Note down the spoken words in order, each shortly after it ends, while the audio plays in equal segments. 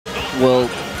will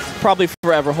probably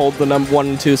forever hold the number 1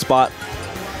 and 2 spot.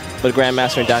 But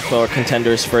Grandmaster and Dakpo are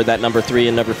contenders for that number 3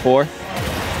 and number 4.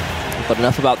 But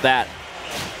enough about that.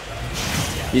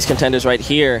 These contenders right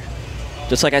here,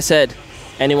 just like I said,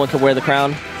 anyone can wear the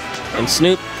crown. And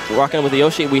Snoop rocking with the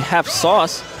Yoshi. We have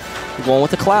Sauce going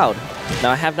with the Cloud.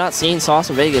 Now, I have not seen Sauce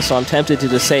in Vegas, so I'm tempted to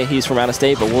just say he's from out of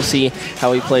state, but we'll see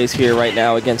how he plays here right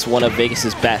now against one of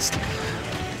Vegas's best.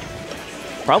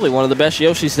 Probably one of the best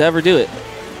Yoshis to ever do it.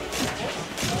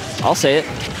 I'll say it.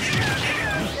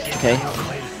 Okay.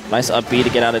 Nice up B to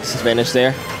get out of disadvantage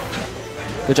there.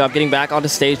 Good job getting back onto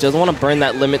stage. Doesn't want to burn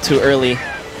that limit too early.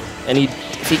 And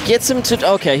if he gets him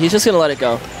to... Okay, he's just going to let it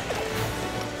go.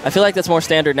 I feel like that's more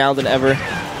standard now than ever.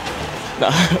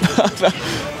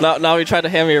 No, now he tried to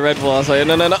hand me a Red Bull. I was like,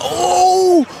 no.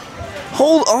 Oh!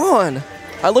 Hold on.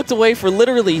 I looked away for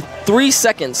literally 3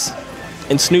 seconds,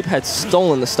 and Snoop had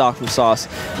stolen the stock from Sauce.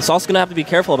 And Sauce is going to have to be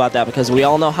careful about that because we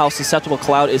all know how susceptible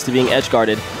Cloud is to being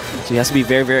edge-guarded. So he has to be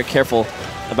very, very careful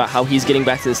about how he's getting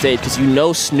back to the stage because you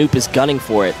know Snoop is gunning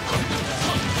for it.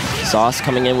 Sauce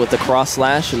coming in with the cross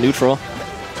slash and neutral.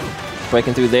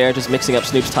 Breaking through there, just mixing up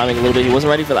Snoop's timing a little bit. He wasn't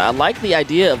ready for that. I like the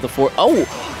idea of the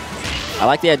I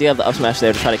like the idea of the up smash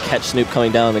there to try to catch Snoop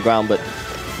coming down on the ground, but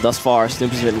thus far,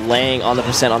 Snoop has been laying on the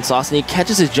percent on Sauce, and he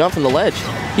catches his jump from the ledge.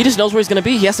 He just knows where he's going to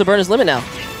be. He has to burn his limit now.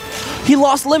 He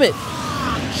lost limit.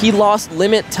 He lost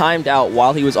limit timed out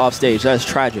while he was off stage. That is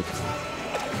tragic.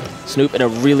 Snoop in a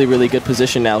really, really good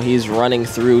position now. He's running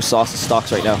through Sauce's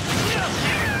stocks right now.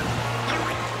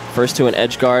 First to an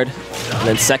edge guard, and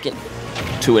then second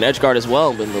to an edge guard as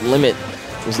well, but the limit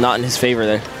was not in his favor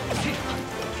there.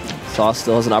 Sauce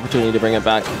still has an opportunity to bring it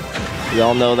back. We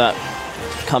all know that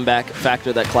comeback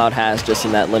factor that Cloud has just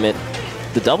in that limit.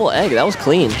 The double egg, that was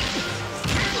clean.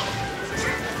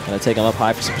 Gonna take him up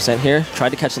high for some percent here. Tried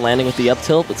to catch the landing with the up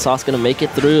tilt, but Sauce gonna make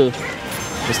it through.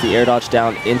 Just the air dodge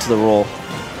down into the roll.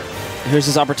 Here's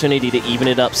his opportunity to even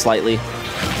it up slightly.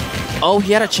 Oh,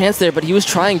 he had a chance there, but he was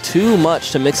trying too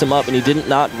much to mix him up, and he did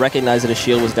not recognize that his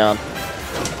shield was down.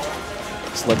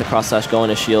 Just let the cross slash go in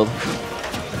his shield.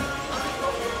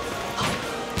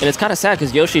 And it's kind of sad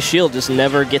because Yoshi's shield just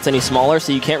never gets any smaller,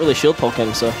 so you can't really shield poke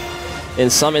him. So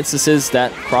in some instances,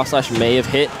 that cross slash may have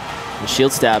hit and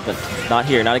shield stab, but not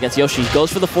here, not against Yoshi. He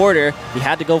goes for the forward air. He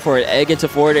had to go for it. Egg into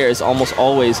forward air is almost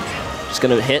always just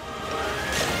going to hit.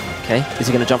 Okay, is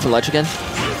he going to jump from the ledge again?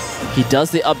 He does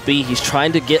the up B. He's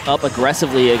trying to get up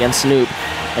aggressively against Snoop,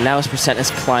 and now his percent has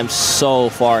climbed so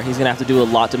far. He's going to have to do a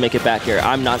lot to make it back here.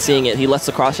 I'm not seeing it. He lets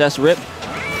the cross slash rip.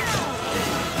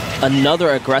 Another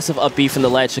aggressive up B from the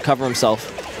ledge to cover himself.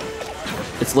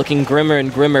 It's looking grimmer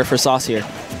and grimmer for Sauce here.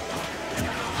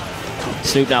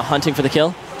 Snoop now hunting for the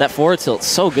kill. That forward tilt,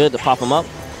 so good to pop him up.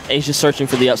 And he's just searching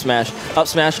for the up smash. Up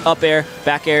smash, up air,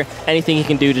 back air, anything he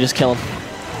can do to just kill him.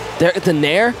 There, the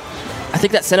nair, I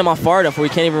think that sent him off far enough where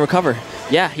he can't even recover.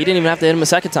 Yeah, he didn't even have to hit him a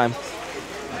second time.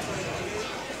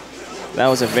 That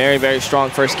was a very, very strong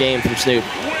first game from Snoop.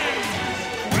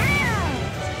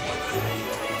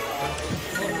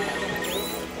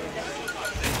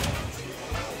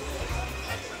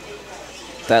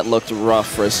 That looked rough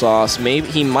for Sauce. Maybe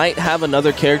he might have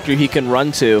another character he can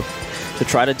run to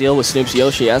try to deal with Snoop's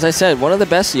Yoshi. As I said, one of the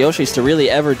best Yoshis to really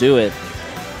ever do it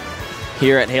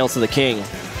here at Hail to the King.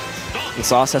 And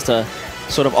Sauce has to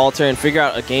sort of alter and figure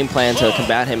out a game plan to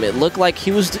combat him. It looked like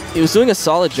he was doing a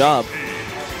solid job.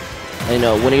 You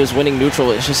know, when he was winning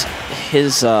neutral, it's just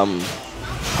his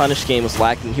punish game was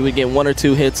lacking. He would get 1 or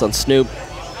 2 hits on Snoop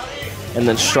and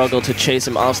then struggle to chase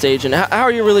him off stage. And how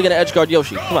are you really going to edge guard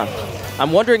Yoshi? Come on.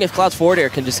 I'm wondering if Cloud's forward air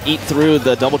can just eat through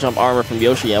the double jump armor from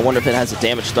Yoshi. I wonder if it has a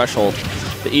damage threshold.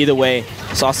 But either way,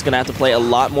 Sauce is going to have to play a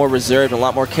lot more reserved and a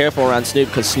lot more careful around Snoop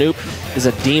because Snoop is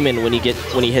a demon when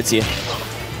he hits you.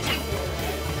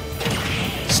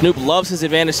 Snoop loves his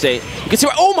advantage state. You can see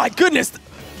where, oh my goodness!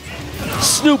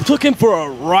 Snoop took him for a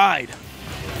ride.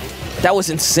 That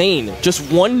was insane.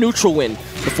 Just one neutral win.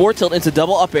 The forward tilt into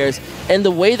double up airs, and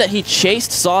the way that he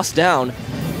chased Sauce down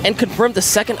and confirmed the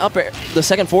second up air, the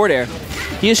second forward air.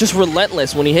 He is just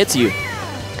relentless when he hits you.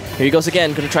 Here he goes again,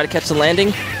 going to try to catch the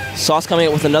landing. Sauce coming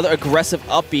in with another aggressive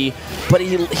up B, but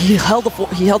he held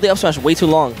the up smash way too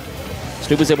long.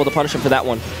 Snoop was able to punish him for that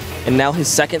one, and now his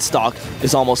second stock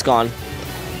is almost gone.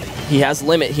 He has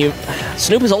limit.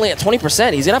 Snoop is only at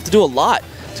 20%. He's gonna have to do a lot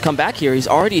to come back here. He's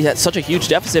already at such a huge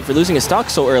deficit for losing his stock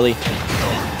so early.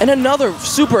 And another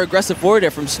super aggressive forward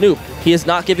air from Snoop. He is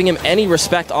not giving him any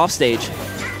respect off stage.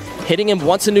 Hitting him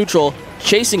once in neutral,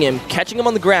 chasing him, catching him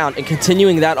on the ground, and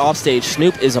continuing that off stage.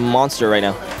 Snoop is a monster right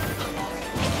now.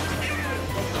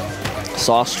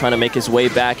 Sauce trying to make his way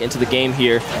back into the game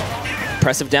here.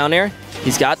 Impressive down air.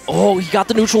 He got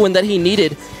the neutral win that he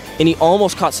needed, and he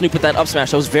almost caught Snoop with that up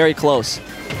smash. That was very close.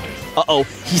 Uh-oh,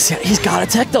 he's got to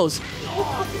tech those.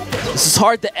 This is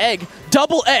hard. The egg,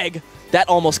 double egg. That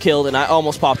almost killed, and I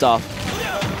almost popped off.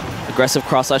 Aggressive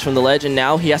cross slash from the ledge, and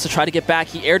now he has to try to get back.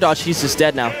 He air dodged. He's just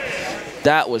dead now.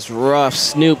 That was rough.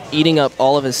 Snoop eating up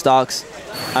all of his stocks.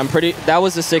 That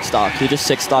was the 6 stock. He just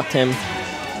 6 stocked him,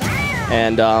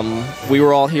 and we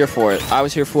were all here for it. I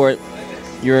was here for it.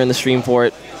 You were in the stream for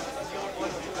it.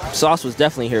 Sauce was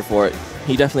definitely here for it.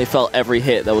 He definitely felt every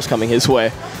hit that was coming his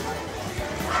way.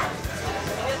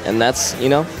 And that's, you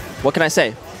know, what can I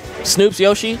say? Snoop's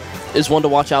Yoshi is one to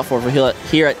watch out for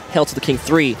here at Hail to the King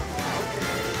 3.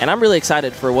 And I'm really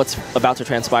excited for what's about to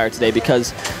transpire today,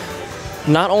 because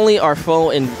not only are Foe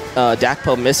and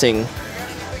Dakpo missing,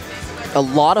 a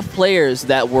lot of players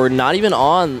that were not even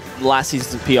on last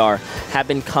season's PR have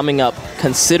been coming up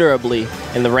considerably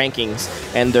in the rankings,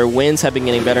 and their wins have been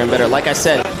getting better and better. Like I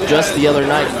said, just the other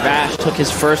night, Vash took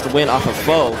his first win off of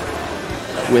Foe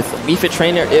with Wii Fit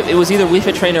Trainer. It was either Wii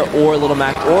Fit Trainer or Little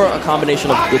Mac, or a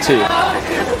combination of the two.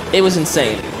 It was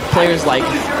insane. Players like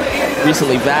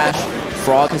recently Vash,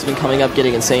 Frog has been coming up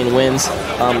getting insane wins.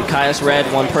 Caius Red,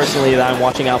 one personally that I'm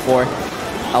watching out for.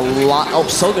 A lot. Oh,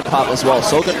 So Good Pop as well.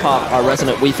 So Good Pop, our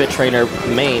resident Wii Fit Trainer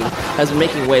main, has been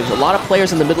making waves. A lot of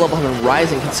players in the mid-level have been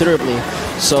rising considerably.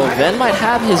 So Ven might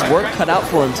have his work cut out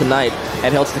for him tonight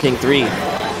at Hail to the King 3.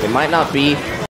 It might not be